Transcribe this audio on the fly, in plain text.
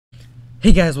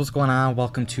Hey guys, what's going on?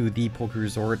 Welcome to the Poke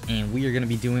Resort, and we are going to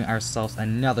be doing ourselves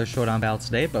another Showdown battle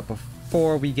today. But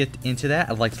before we get into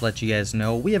that, I'd like to let you guys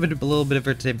know we have a little bit of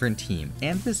a different team,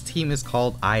 and this team is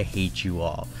called I Hate You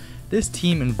All. This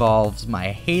team involves my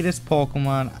hatest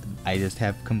Pokemon. I just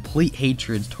have complete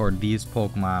hatred toward these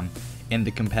Pokemon in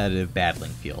the competitive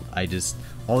battling field.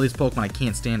 All these Pokemon I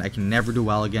can't stand. I can never do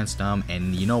well against them,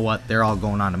 and you know what? They're all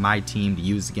going on to my team to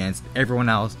use against everyone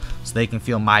else so they can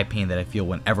feel my pain that I feel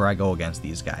whenever I go against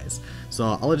these guys. So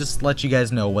I'll just let you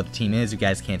guys know what the team is. You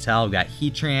guys can't tell. We got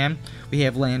Heatran, we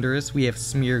have Landorus, we have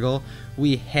Smeargle,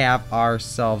 we have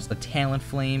ourselves a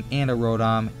Talonflame and a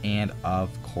Rotom, and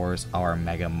of course our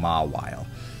Mega Mawile.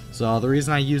 So the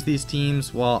reason I use these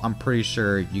teams, well, I'm pretty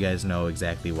sure you guys know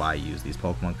exactly why I use these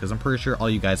Pokemon, because I'm pretty sure all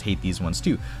you guys hate these ones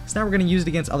too. So now we're going to use it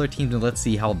against other teams, and let's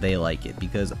see how they like it,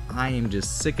 because I am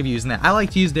just sick of using that. I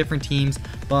like to use different teams,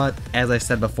 but as I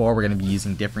said before, we're going to be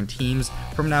using different teams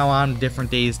from now on, different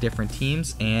days, different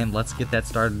teams, and let's get that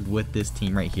started with this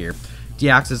team right here.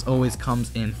 Deoxys always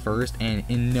comes in first, and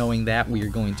in knowing that, we are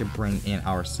going to bring in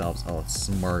ourselves a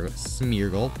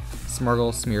Smeargle,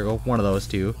 one of those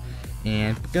two.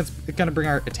 And it's gonna bring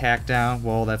our attack down.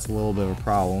 Well, that's a little bit of a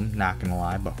problem, not gonna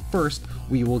lie. But first,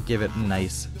 we will give it a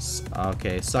nice,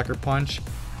 Sucker Punch.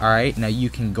 Alright, now you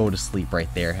can go to sleep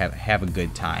right there. Have a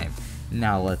good time.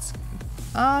 Now let's,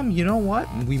 you know what?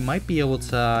 We might be able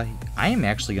to, I am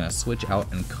actually gonna switch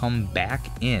out and come back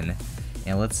in.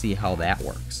 And let's see how that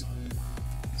works.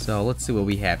 So let's see what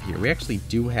we have here. We actually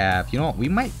do have, you know what? We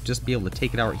might just be able to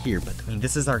take it out here. But I mean,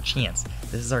 this is our chance.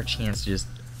 This is our chance to just,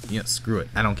 you know, screw it.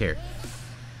 I don't care.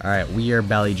 Alright, we are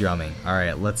belly drumming.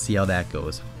 Alright, let's see how that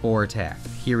goes. 4 attack.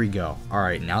 Here we go.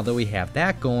 Alright, now that we have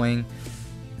that going,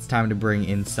 it's time to bring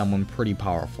in someone pretty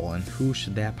powerful. And who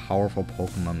should that powerful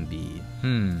Pokemon be?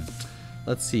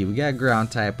 Let's see. We got a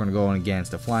ground type. We're going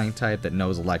against a flying type that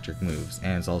knows electric moves.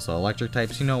 And it's also electric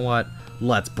types. You know what?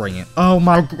 Let's bring it. Oh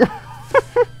my god.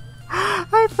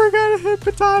 I forgot to hit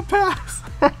Baton Pass.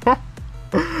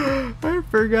 I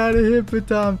forgot to hit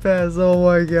Baton Pass. Oh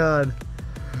my god.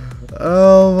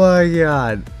 Oh my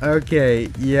god. Okay,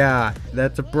 yeah,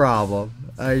 that's a problem.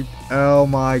 Oh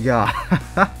my god.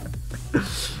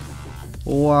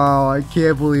 Wow, I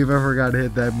can't believe I forgot to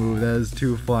hit that move. That is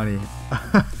too funny.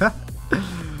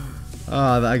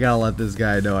 Oh, I gotta let this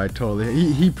guy know.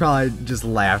 He probably just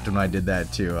laughed when I did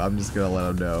that too. I'm just gonna let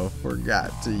him know.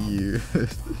 Forgot to use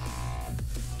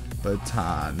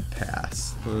Baton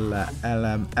Pass.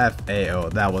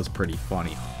 LMFAO. That was pretty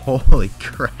funny. Holy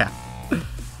crap.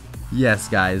 Yes,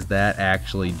 guys, that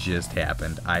actually just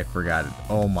happened. I forgot it.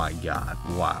 Oh my god.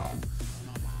 Wow.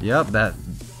 Yep, that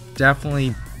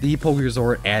definitely the Poke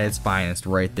Resort at its finest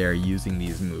right there using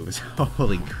these moves.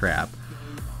 Holy crap.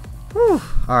 Whew.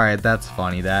 Alright, that's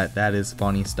funny. That is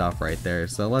funny stuff right there.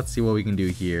 So let's see what we can do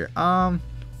here.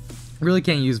 Really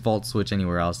can't use Volt Switch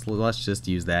anywhere else. Let's just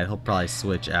use that. He'll probably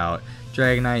switch out.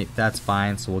 Dragonite, that's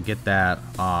fine. So we'll get that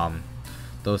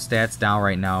those stats down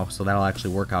right now. So that'll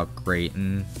actually work out great.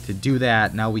 And to do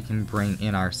that, now we can bring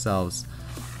in ourselves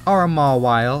our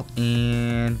Mawile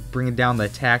and bring it down the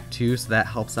attack too. So that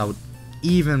helps out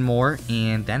even more.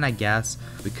 And then I guess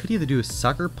we could either do a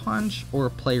Sucker Punch or a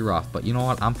Play Rough. But you know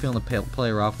what? I'm feeling the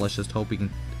Play Rough. Let's just hope we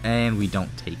can, and we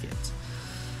don't take it.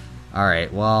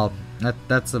 Alright, well,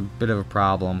 that's a bit of a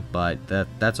problem, but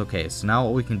that's okay. So now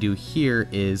what we can do here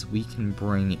is we can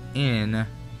bring in,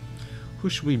 who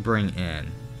should we bring in?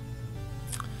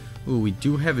 Ooh, we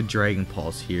do have a Dragon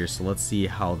Pulse here, so let's see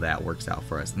how that works out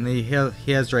for us. And he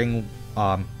has Dragon,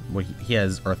 he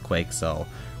has Earthquake, so we're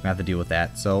gonna have to deal with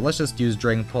that. So let's just use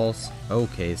Dragon Pulse.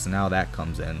 Okay, so now that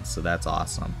comes in, so that's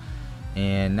awesome.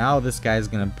 And now this guy's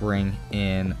gonna bring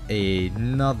in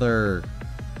another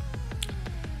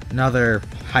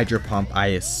Hydro Pump, I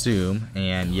assume,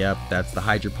 and yep, that's the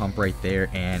Hydro Pump right there.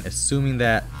 And assuming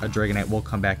that a Dragonite will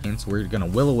come back in, so we're gonna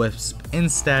Will-O-Wisp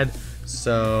instead.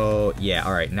 So yeah,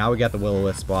 alright, now we got the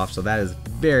Will-O-Wisp off, so that is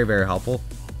very, very helpful.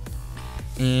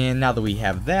 And now that we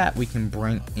have that, we can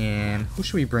bring in, who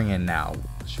should we bring in now?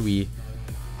 Should we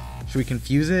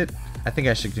confuse it? I think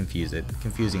I should confuse it.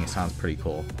 Confusing it sounds pretty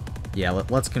cool. Yeah,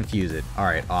 let's confuse it.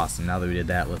 Alright, awesome. Now that we did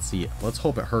that, let's see. Let's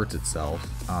hope it hurts itself.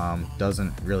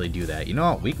 Doesn't really do that. You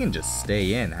know what? We can just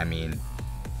stay in. I mean,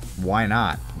 why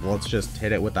not? Let's just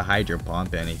hit it with the Hydro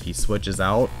Pump, and if he switches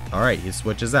out, alright, he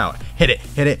switches out. Hit it,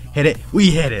 hit it, hit it.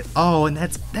 We hit it. Oh, and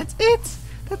that's it.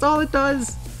 That's all it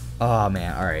does. Oh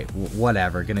man, alright,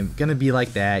 whatever. Gonna be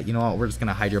like that. You know what? We're just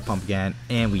gonna Hydro Pump again,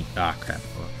 and we, crap.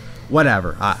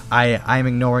 whatever. I'm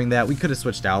ignoring that. We could have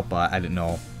switched out, but I didn't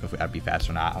know if I'd be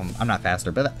faster or not. I'm not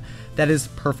faster, but that is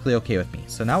perfectly okay with me.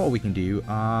 So now what we can do,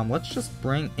 let's just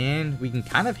bring in, we can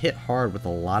kind of hit hard with a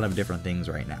lot of different things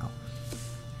right now.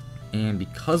 And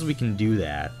because we can do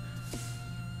that,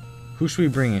 who should we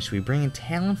bring in? Should we bring in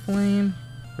Talonflame?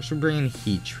 Or should we bring in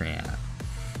Heatran?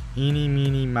 Eeny,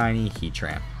 meeny, miny,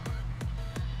 Heatran.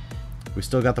 We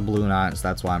still got the balloon on it, so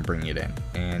that's why I'm bringing it in.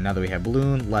 And now that we have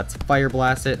balloon, let's fire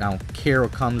blast it. I don't care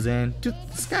what comes in. Dude,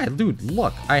 this guy, dude,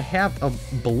 look, I have a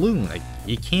balloon. Like,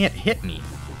 you can't hit me.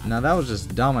 Now that was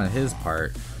just dumb on his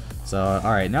part. So,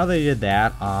 alright, now that he did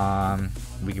that,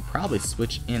 we could probably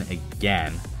switch in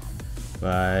again.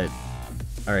 But,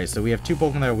 alright, so we have 2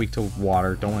 Pokemon that are weak to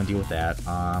water. Don't want to deal with that.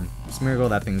 Smeargle,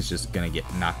 that thing's just going to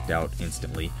get knocked out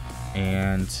instantly.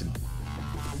 And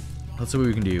let's see what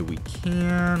we can do. We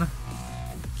can't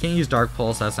use Dark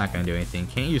Pulse, that's not going to do anything.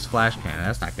 Can't use Flash Cannon,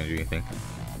 that's not going to do anything.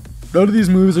 None of these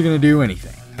moves are going to do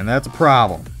anything, and that's a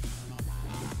problem.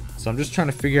 So I'm just trying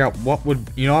to figure out what would,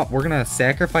 you know what, we're going to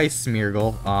sacrifice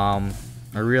Smeargle.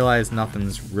 I realize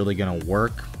nothing's really going to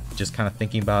work. Just kind of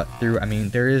thinking about it through. I mean,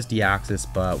 there is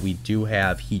Deoxys, but we do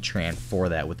have Heatran for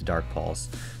that with the Dark Pulse.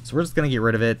 So we're just going to get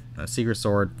rid of it. Secret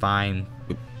Sword, fine.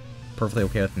 Perfectly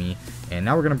okay with me. And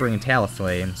now we're going to bring in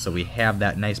Talonflame, so we have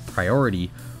that nice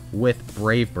priority with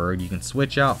Brave Bird. You can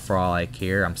switch out for all I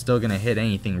care. I'm still going to hit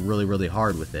anything really, really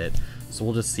hard with it. So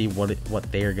we'll just see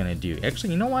what they're going to do.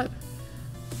 Actually, you know what?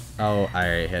 Oh,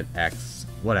 I hit X.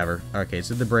 Whatever. Okay,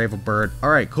 so the Brave Bird.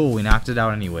 Alright, cool. We knocked it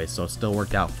out anyway, so it still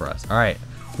worked out for us. Alright,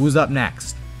 who's up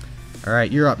next?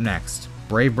 Alright, you're up next.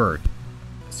 Brave Bird.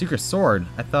 Secret Sword?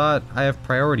 I thought I have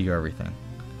priority over everything.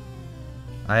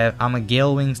 I'm a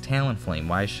Gale Wings Talonflame.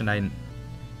 Why should I...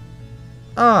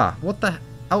 what the...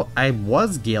 Oh, I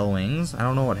was Gale Wings. I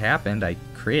don't know what happened. I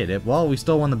created it. Well, we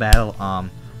still won the battle.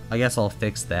 I guess I'll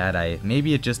fix that.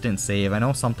 Maybe it just didn't save. I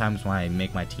know sometimes when I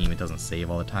make my team, it doesn't save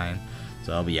all the time.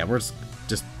 So, but yeah, we're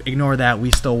just ignore that.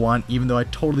 We still won, even though I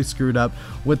totally screwed up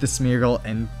with the Smeargle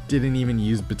and didn't even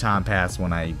use Baton Pass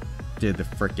when I did the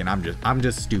frickin'. I'm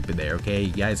just stupid there, okay?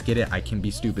 You guys get it? I can be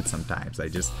stupid sometimes. I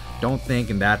just don't think,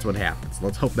 and that's what happens.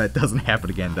 Let's hope that doesn't happen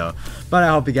again, though. But I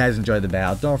hope you guys enjoyed the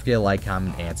battle. Don't forget to like,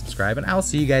 comment, and subscribe, and I'll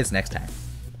see you guys next time.